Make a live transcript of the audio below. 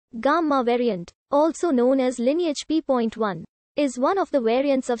Gamma variant, also known as lineage P.1, is one of the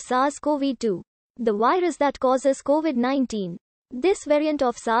variants of SARS CoV-2, the virus that causes COVID-19. This variant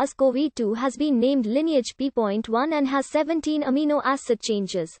of SARS CoV-2 has been named lineage P.1 and has 17 amino acid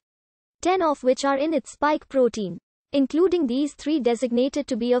changes, 10 of which are in its spike protein, including these 3 designated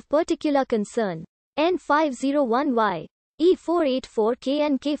to be of particular concern: N501Y, E484K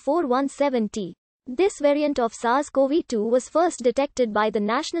and K417T. This variant of SARS CoV-2 was first detected by the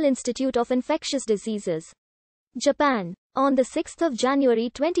National Institute of Infectious Diseases, Japan, on the 6th of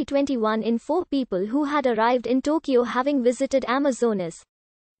January 2021 in 4 people who had arrived in Tokyo having visited Amazonas,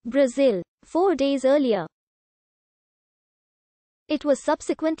 Brazil, 4 days earlier. It was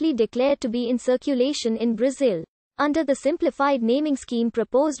subsequently declared to be in circulation in Brazil, under the simplified naming scheme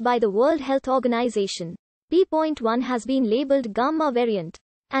proposed by the World Health Organization. P.1 has been labeled Gamma variant,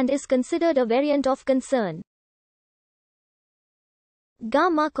 and is considered a variant of concern.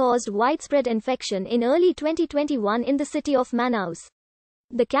 Gamma caused widespread infection in early 2021 in the city of Manaus,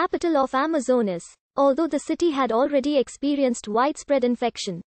 the capital of Amazonas, although the city had already experienced widespread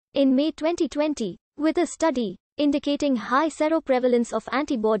infection in May 2020, with a study indicating high seroprevalence of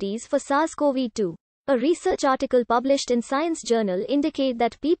antibodies for SARS-CoV-2. A research article published in Science Journal indicate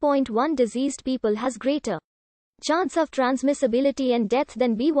that P.1 diseased people has greater chance of transmissibility and death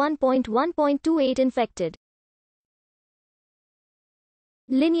than B1.1.28 infected.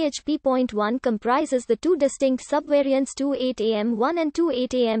 Lineage P.1 comprises the 2 distinct subvariants 28AM1 and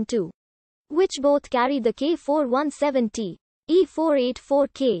 28AM2, which both carry the K417T,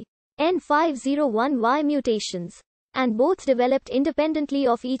 E484K, N501Y mutations, and both developed independently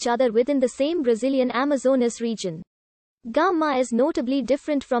of each other within the same Brazilian Amazonas region. Gamma is notably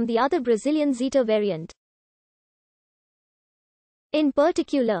different from the other Brazilian Zeta variant. In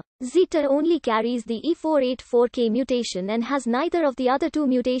particular, Zeta only carries the E484K mutation and has neither of the other 2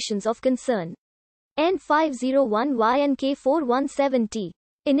 mutations of concern, N501Y and K417T.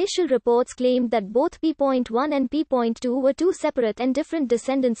 Initial reports claimed that both P.1 and P.2 were 2 separate and different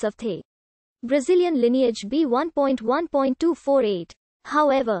descendants of the Brazilian lineage B1.1.248.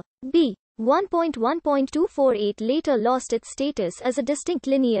 However, B1.1.248 later lost its status as a distinct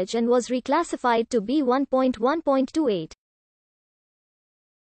lineage and was reclassified to B1.1.28.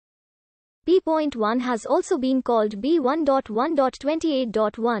 P.1 has also been called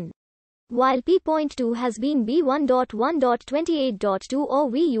B1.1.28.1, while P.2 has been B1.1.28.2 or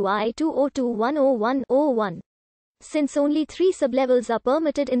VUI20210101, since only 3 sublevels are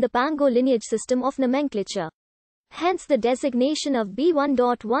permitted in the Pango lineage system of nomenclature. Hence the designation of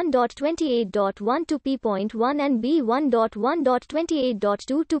B1.1.28.1 to P.1 and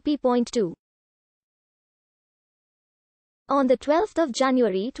B1.1.28.2 to P.2. On the 12th of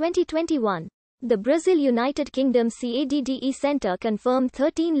January 2021, the Brazil United Kingdom CADDE Center confirmed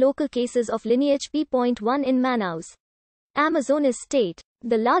 13 local cases of lineage P.1 in Manaus, Amazonas state,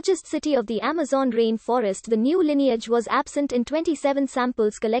 the largest city of the Amazon rainforest. The new lineage was absent in 27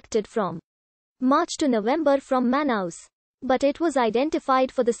 samples collected from March to November from Manaus, but it was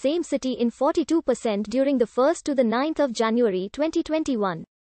identified for the same city in 42% during the 1st to the 9th of January 2021.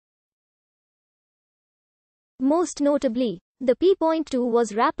 Most notably, the P.2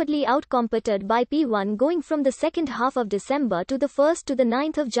 was rapidly outcompeted by P.1 going from the second half of December to the 1st to the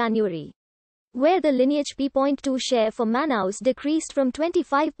 9th of January, where the lineage P.2 share for Manaus decreased from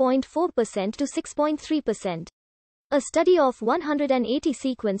 25.4% to 6.3%. A study of 180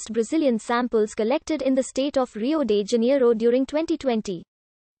 sequenced Brazilian samples collected in the state of Rio de Janeiro during 2020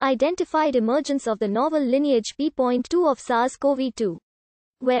 identified emergence of the novel lineage P.2 of SARS-CoV-2,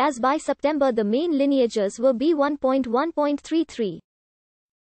 whereas by September the main lineages were B1.1.33.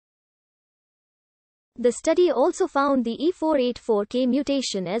 The study also found the E484K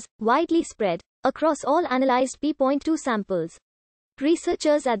mutation is widely spread across all analyzed P.2 samples.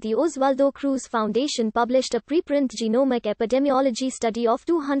 Researchers at the Oswaldo Cruz Foundation published a preprint genomic epidemiology study of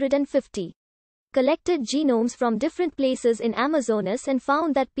 250 collected genomes from different places in Amazonas and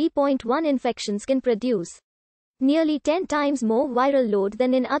found that P.1 infections can produce nearly 10 times more viral load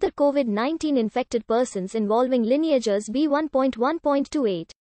than in other COVID-19 infected persons involving lineages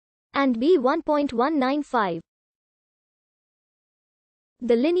B1.1.28 and B1.195.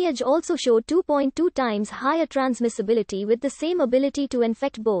 The lineage also showed 2.2 times higher transmissibility with the same ability to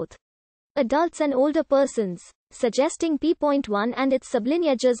infect both adults and older persons, suggesting P.1 and its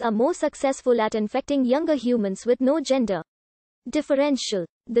sublineages are more successful at infecting younger humans with no gender differential.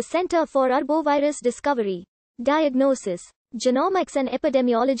 The Center for Arbovirus Discovery, Diagnosis, Genomics and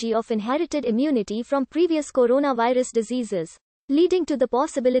Epidemiology of Inherited Immunity from Previous Coronavirus Diseases, leading to the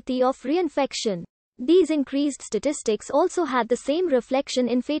possibility of reinfection. These increased statistics also had the same reflection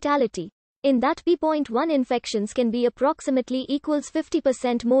in fatality, in that P.1 infections can be approximately equals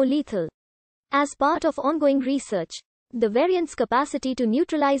 50% more lethal. As part of ongoing research, the variant's capacity to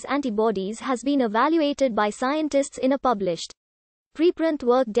neutralize antibodies has been evaluated by scientists in a published preprint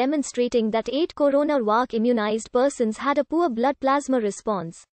work demonstrating that 8 coronavirus immunized persons had a poor blood plasma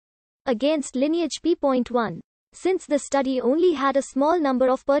response against lineage P.1. Since the study only had a small number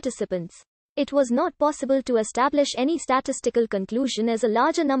of participants, it was not possible to establish any statistical conclusion as a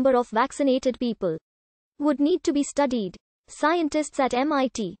larger number of vaccinated people would need to be studied. Scientists at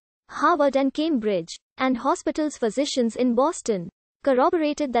MIT, Harvard and Cambridge, and hospitals physicians in Boston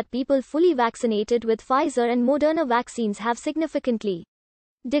corroborated that people fully vaccinated with Pfizer and Moderna vaccines have significantly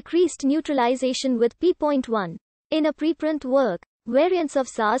decreased neutralization with P.1. In a preprint work, variants of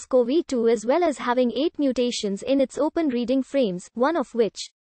SARS-CoV-2 as well as having 8 mutations in its open reading frames, one of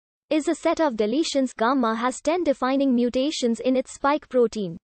which is a set of deletions. Gamma has 10 defining mutations in its spike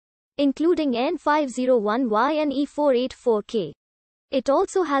protein, including N501Y and E484K. It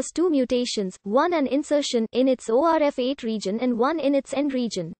also has 2 mutations, one an insertion in its ORF8 region and one in its N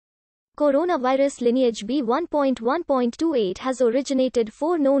region. Coronavirus lineage B1.1.28 has originated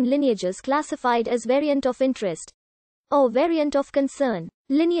 4 known lineages classified as variant of interest or variant of concern.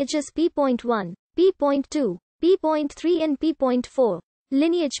 Lineages P.1, P.2, P.3 and P.4.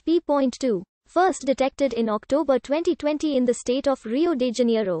 Lineage P.2, first detected in October 2020 in the state of Rio de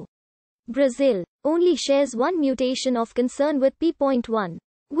Janeiro, Brazil, only shares one mutation of concern with P.1,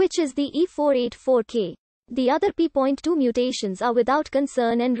 which is the E484K. The other P.2 mutations are without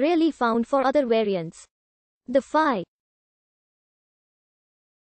concern and rarely found for other variants. The Phi